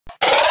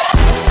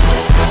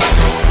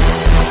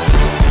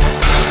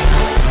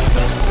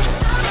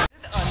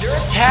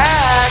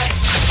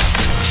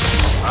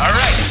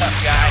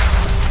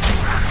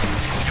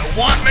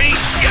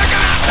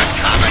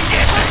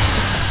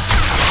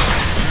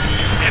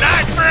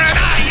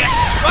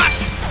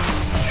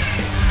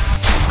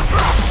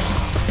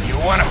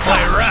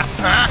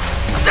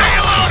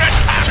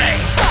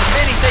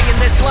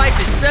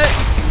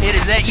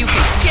is that you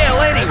can kill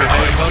anyone.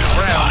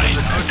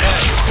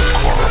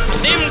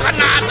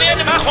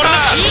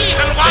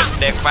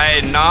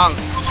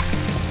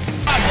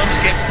 Problems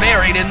get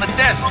buried in the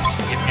desert,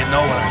 if you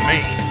know what I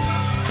mean.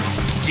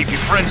 Keep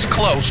your friends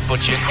close,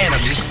 but your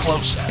enemies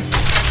closer.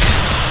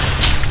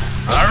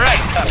 All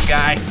right, tough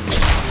guy.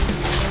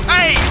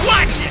 Hey,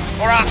 watch it,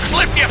 or I'll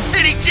clip your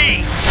fitty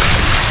jeans.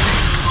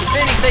 If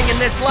anything in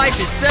this life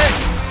is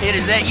certain, it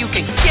is that you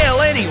can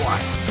kill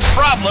anyone.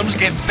 Problems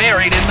get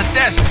buried in the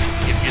desert,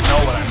 if you know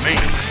what I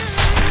mean.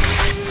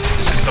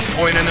 This is the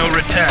point of no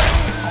return.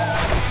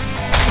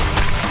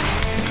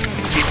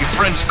 Keep your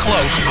friends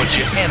close, but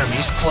your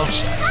enemies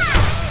closer.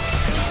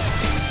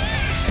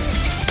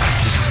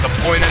 This is the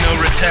point of no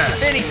return.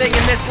 If anything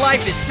in this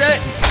life is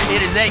certain,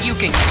 it is that you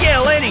can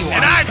kill anyone.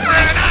 An eye for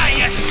an eye,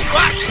 you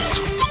slut!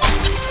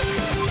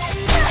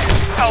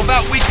 How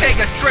about we take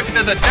a trip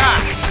to the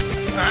docks?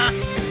 Huh?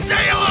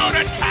 Say hello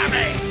to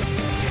Tommy!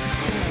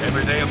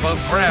 Every day above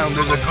ground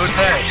is a good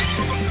day.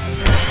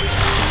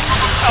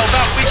 How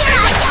about we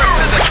take a trip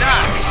to the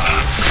docks?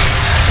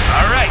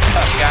 All right,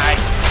 tough guy.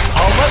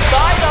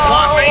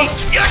 Want me?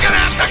 You're gonna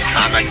have to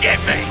come and get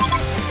me!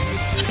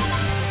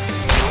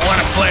 You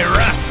wanna play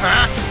rough,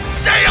 huh?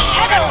 Say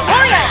hello to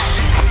Tommy!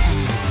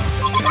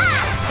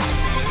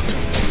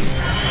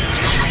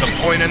 This is the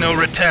point of no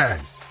return.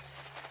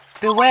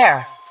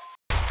 Beware.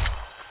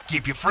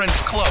 Keep your friends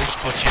close,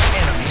 but your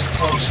enemies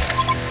closer.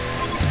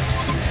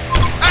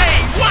 Hey,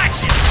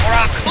 watch it, or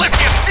I'll clip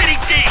your fitty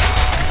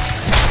jeans!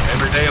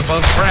 Every day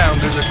above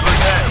ground is a good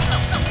day.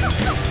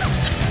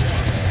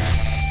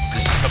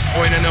 This is the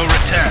point of no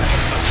return.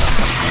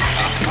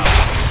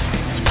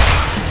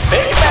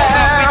 Big How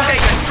about we Bear!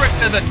 take a trip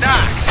to the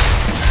docks?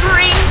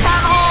 Bring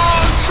them all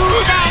to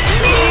the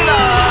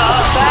Viva!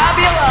 Every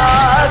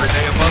Fabulous!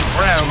 day above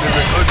ground is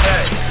a good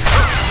day.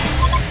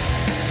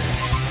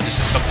 This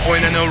is the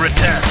point of no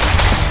return.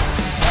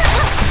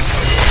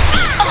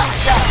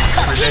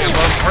 Every day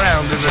above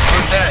ground is a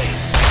good day.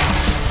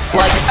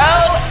 Like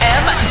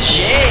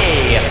OMG!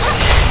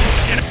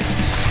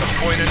 This is the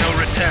point of no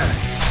return.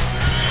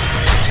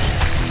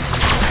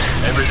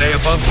 Every day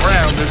above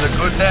ground is a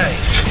good day.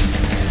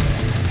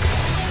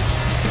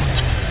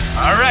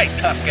 All right,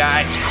 tough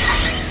guy.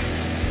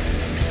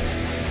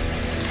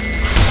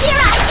 Here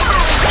I go!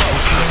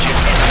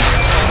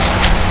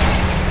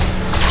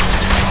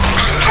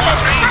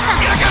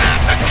 You're gonna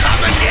have to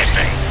come and get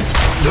me.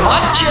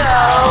 Macho!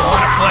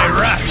 Wanna play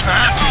rough,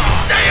 huh?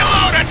 Say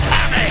hello to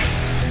Tommy!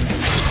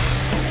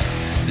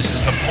 This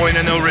is the point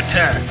of no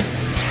return.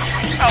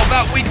 How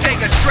about we take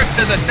a trip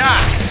to the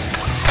docks?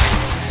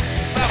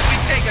 How about we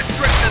take a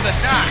trip to the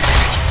docks?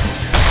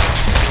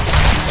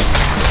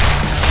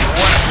 You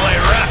wanna play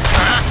rough,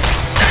 huh?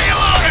 Say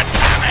hello to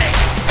Tommy!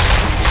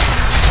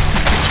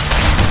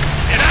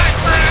 An eye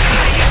for an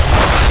eye, you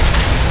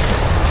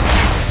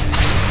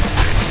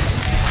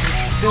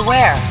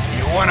Beware.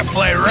 You wanna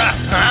play rough,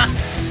 huh?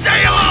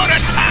 Say hello to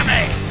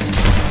Tommy!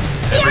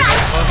 Every day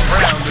above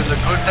ground is a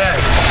good day.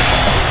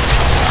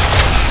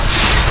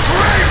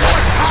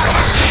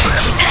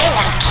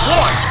 Silent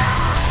killer!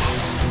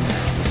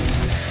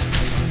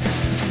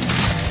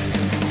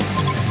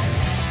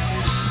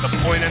 This is the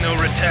point of no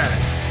return.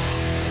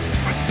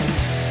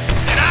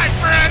 An eye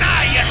for an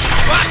eye, you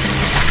slut!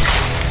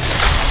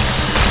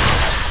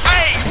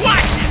 Hey,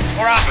 watch it,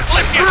 or I'll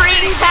flip you!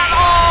 Bring them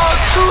all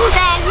to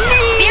the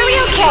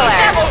serial killer!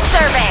 Double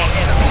serving!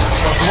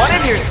 One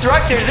of your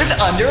structures is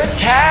under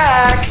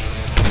attack!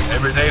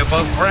 Every day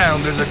above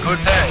ground is a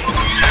good day.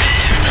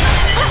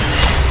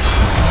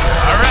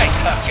 All right,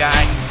 tough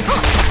guy.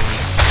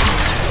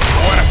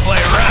 Wanna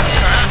play rough,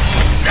 huh?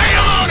 Say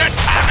hello to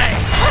Tommy!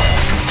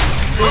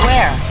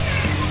 Beware.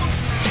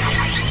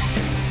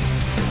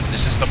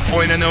 This is the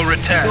point of no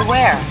return.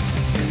 Beware.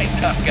 Hey,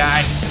 tough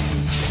guy.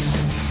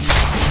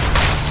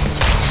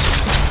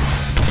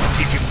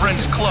 Keep your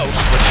friends close,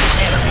 but your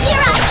enemies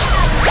close.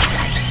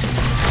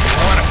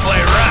 Wanna play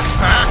rough,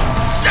 huh?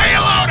 Say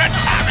hello to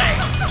Tommy!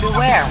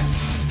 Beware.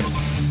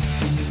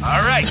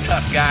 All right,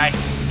 tough guy.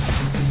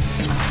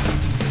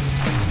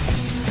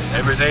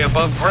 Every day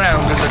above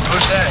ground is a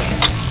good day.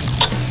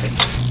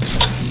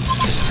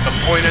 This is the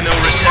point of no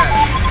return.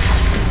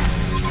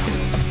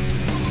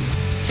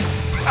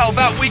 How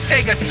about we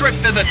take a trip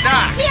to the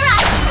docks?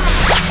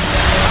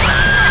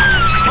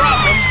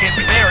 Problems get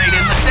buried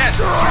in the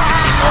desert. You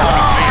know what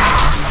I mean.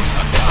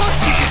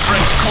 Keep your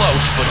friends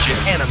close, but your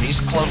enemies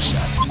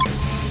closer.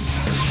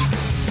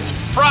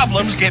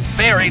 Problems get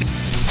buried.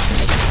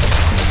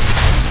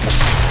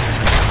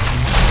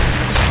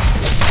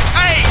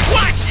 Hey,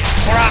 watch it!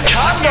 Or I'll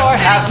Condor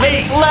have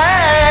me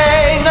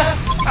flaying!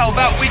 How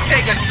about we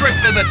take a trip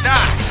to the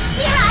docks?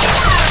 Here I go!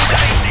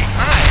 Daisy,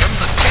 I am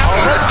the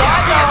captain.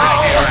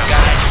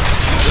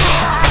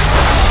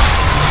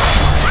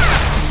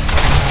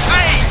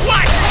 Hey,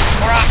 watch it!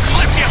 Or I'll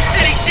clip your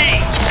fitty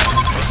jeans!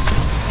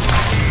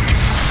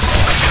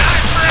 An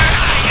eye for an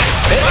eye, you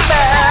Big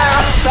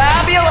Bear!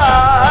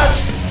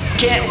 Fabulous!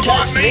 Can't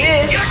touch me?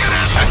 You're this! gonna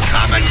have to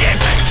come and get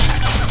me!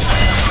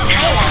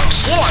 Silent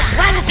killer.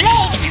 One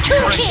blade,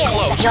 two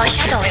kills. Your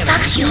shadow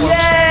stalks you.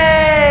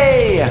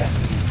 Yay!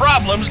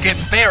 Problems get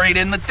buried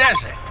in the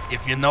desert,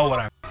 if you know what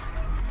I mean.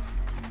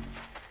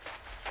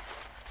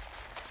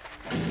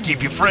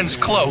 Keep your friends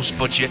close,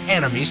 but your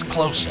enemies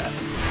closer.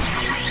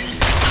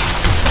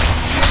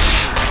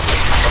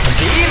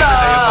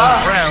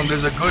 Diva! Ground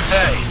is a good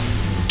day.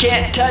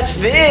 Can't touch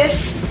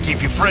this.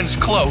 Keep your friends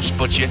close,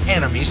 but your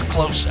enemies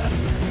closer.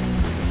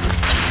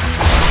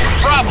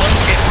 Problems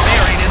get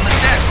buried in the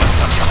desert.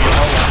 You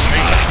know what I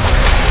mean.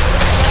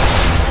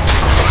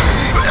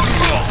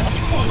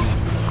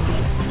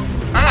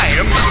 I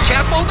am the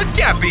capo the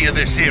gappy of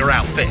this here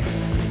outfit.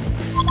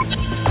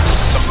 This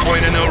is the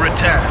point of no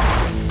return.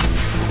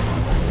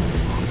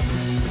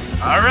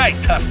 All right,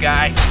 tough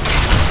guy.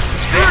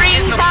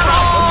 Bring them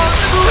all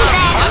to the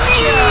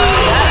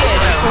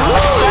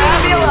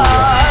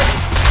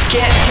Fabulous!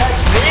 Can't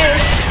touch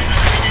this.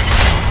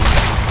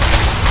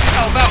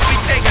 How about we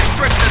take a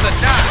trip to the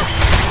docks?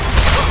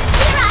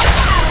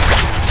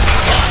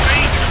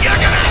 You're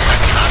gonna have to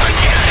come and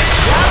get it.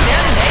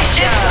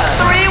 It's a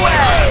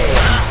three-way.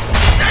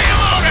 Say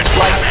hello to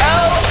Like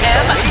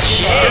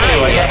OMG.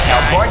 Like a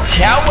Hellborn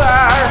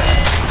Tower.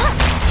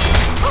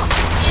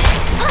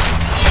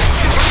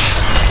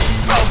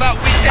 How about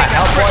we A take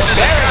a trip Hellborn to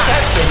the barrack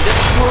has docks? been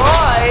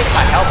destroyed.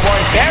 A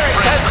Hellborn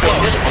barrack has been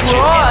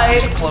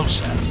destroyed.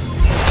 Closer.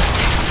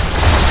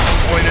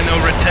 Point of no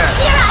return.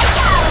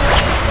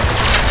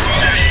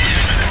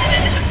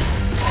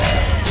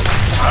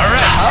 All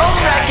right. Home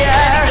wrecker.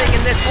 Everything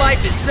in this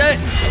life is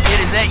certain. It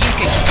is that you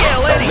can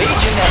kill The anyone.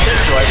 Legion has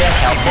destroyed the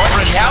Hellborn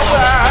Friends Tower.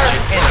 close, but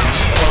your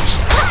enemies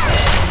closer.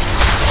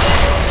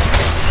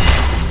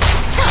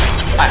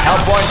 A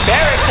Hellborn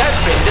barracks has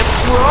been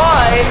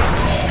destroyed.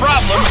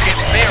 Problems get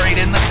buried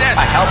in the A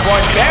desert.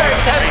 Hellborn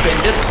barracks has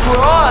been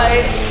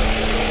destroyed.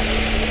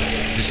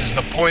 This is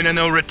the point of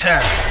no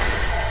return.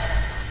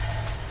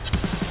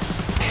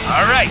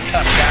 All right,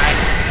 tough guy.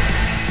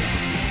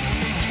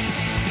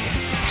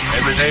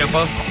 Every day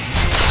above.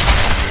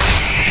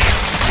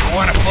 You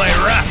want to play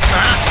rough,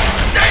 huh?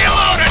 Say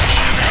hello to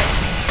Jimmy.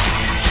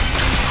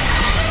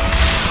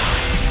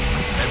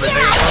 Every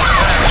day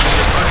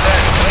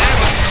above.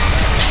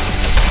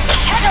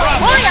 shadow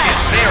Problems warrior. get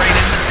buried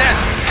in the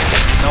desert.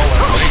 No one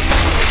believes.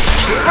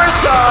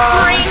 Superstar.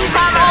 Bring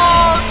them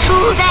all to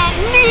the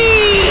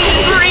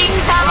knee. Bring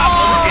them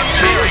all Get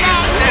to buried in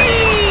the the desert.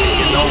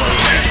 knee. No one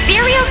believes.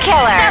 Serial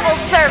killer. Double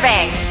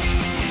serving.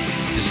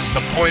 This is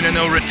the point of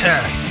no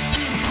return.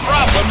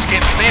 Problems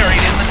get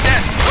buried in the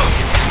desert.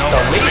 No The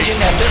one believes. Legion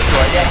has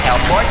destroyed the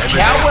Hellborn Every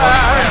day above Tower.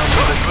 ground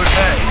is a good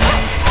day.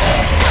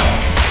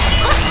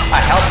 A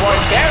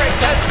Hellborn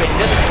barracks has been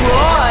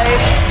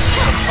destroyed. This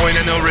is the point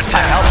of no A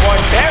return.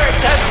 Hellborn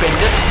barracks has been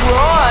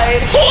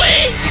destroyed.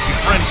 Keep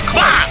your friends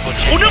close, but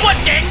you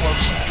get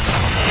closer.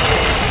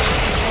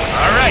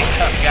 All right,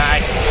 tough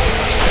guy.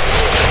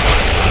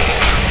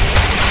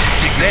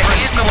 Keep your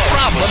friends close,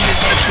 Problem but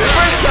is the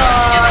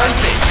Superstar.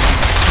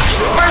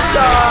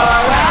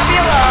 Superstar.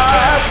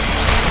 Fabulous.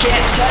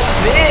 Can't touch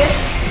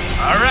this.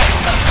 all right,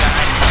 tough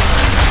guy.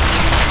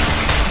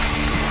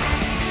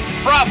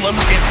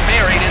 Problems get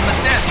buried in the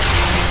desert.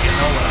 You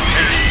know what I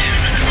mean.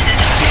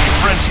 Keep your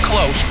friends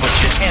close, but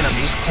your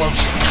enemies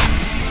closer.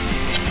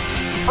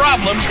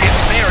 Problems get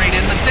buried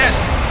in the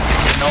desert.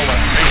 You know what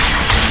I mean.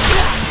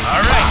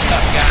 All right,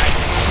 tough guy.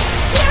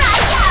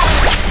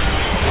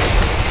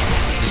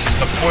 This is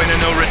the point of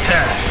no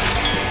return.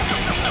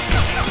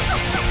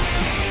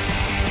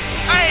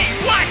 Hey,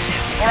 watch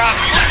it, or I'll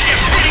flip you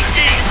pretty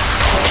deep.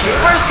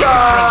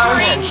 Superstar.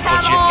 Close,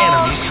 but your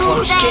enemies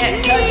closer. Can't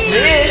touch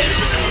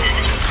this.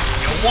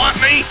 You want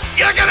me?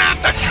 You're gonna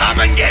have to come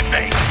and get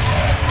me.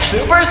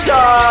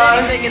 Superstar.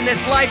 Anything in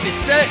this life is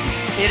certain.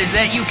 It is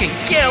that you can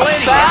kill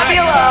anyone.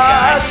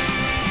 Fabulous.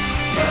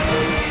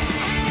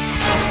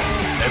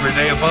 Every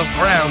day above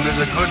ground is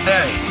a good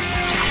day.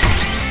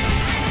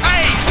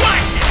 Hey,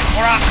 watch it,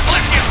 or I'll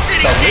flip you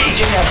pretty The deep.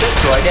 Legion have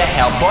destroyed the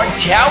Hellborn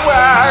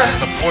Tower. This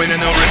is the point of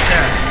no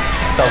return.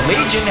 The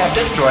Legion have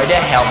destroyed the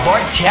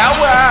Hellborn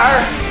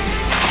Tower.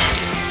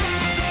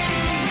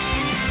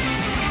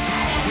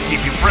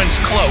 Keep your friends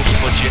close,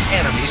 but your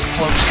enemies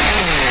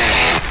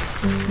closer.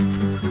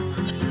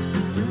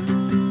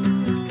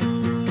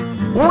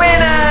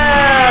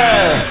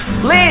 Winner!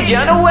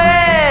 Legion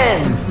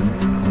wins!